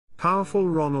Powerful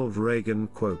Ronald Reagan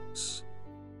quotes.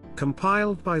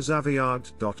 Compiled by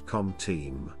Zaviad.com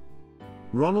team.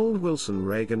 Ronald Wilson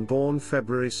Reagan, born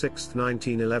February 6,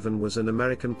 1911, was an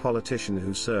American politician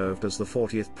who served as the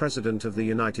 40th President of the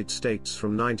United States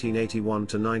from 1981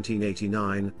 to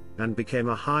 1989, and became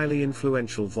a highly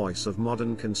influential voice of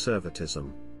modern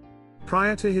conservatism.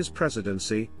 Prior to his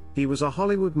presidency, he was a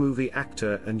Hollywood movie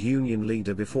actor and union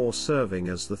leader before serving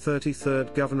as the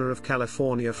 33rd Governor of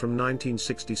California from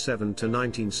 1967 to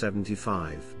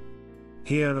 1975.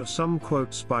 Here are some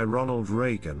quotes by Ronald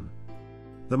Reagan.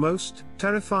 The most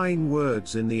terrifying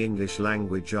words in the English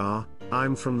language are,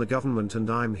 "I'm from the government and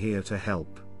I'm here to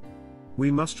help."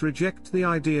 We must reject the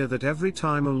idea that every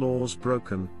time a law's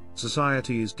broken,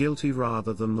 society is guilty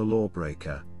rather than the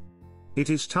lawbreaker. It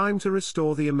is time to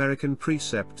restore the American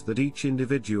precept that each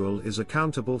individual is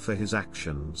accountable for his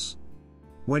actions.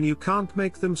 When you can't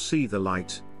make them see the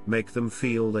light, make them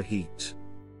feel the heat.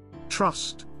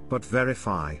 Trust, but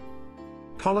verify.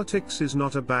 Politics is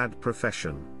not a bad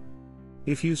profession.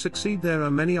 If you succeed there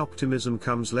are many. Optimism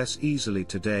comes less easily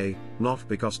today, not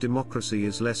because democracy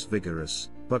is less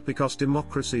vigorous, but because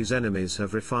democracy's enemies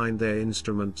have refined their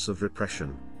instruments of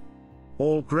repression.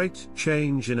 All great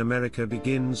change in America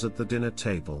begins at the dinner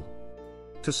table.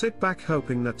 To sit back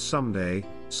hoping that someday,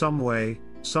 some way,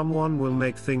 someone will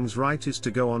make things right is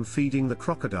to go on feeding the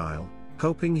crocodile,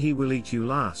 hoping he will eat you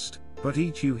last, but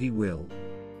eat you he will.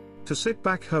 To sit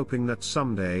back hoping that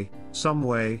someday, some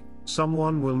way,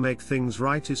 someone will make things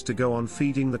right is to go on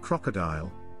feeding the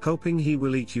crocodile, hoping he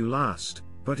will eat you last,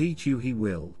 but eat you he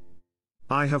will.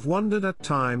 I have wondered at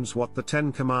times what the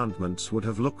Ten Commandments would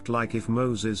have looked like if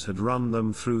Moses had run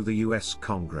them through the US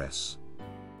Congress.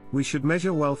 We should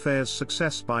measure welfare's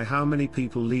success by how many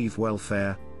people leave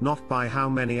welfare, not by how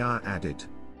many are added.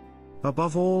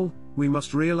 Above all, we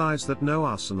must realize that no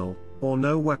arsenal, or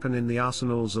no weapon in the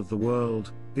arsenals of the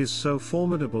world, is so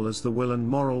formidable as the will and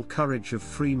moral courage of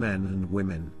free men and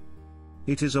women.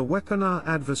 It is a weapon our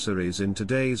adversaries in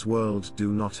today's world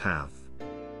do not have.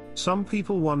 Some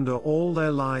people wonder all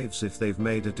their lives if they've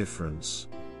made a difference.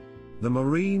 The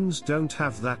Marines don't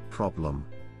have that problem.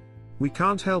 We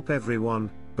can't help everyone,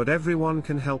 but everyone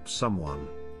can help someone.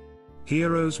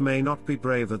 Heroes may not be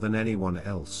braver than anyone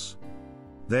else.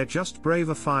 They're just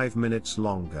braver 5 minutes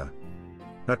longer.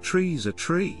 A tree's a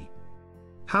tree.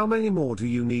 How many more do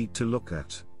you need to look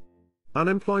at?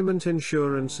 Unemployment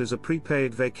insurance is a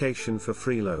prepaid vacation for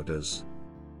freeloaders.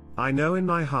 I know in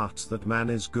my heart that man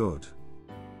is good.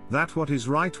 That what is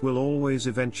right will always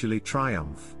eventually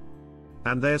triumph.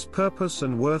 And there's purpose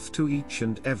and worth to each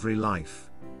and every life.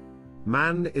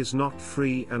 Man is not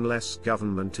free unless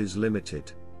government is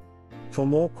limited. For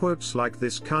more quotes like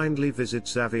this, kindly visit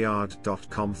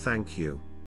Zaviad.com. Thank you.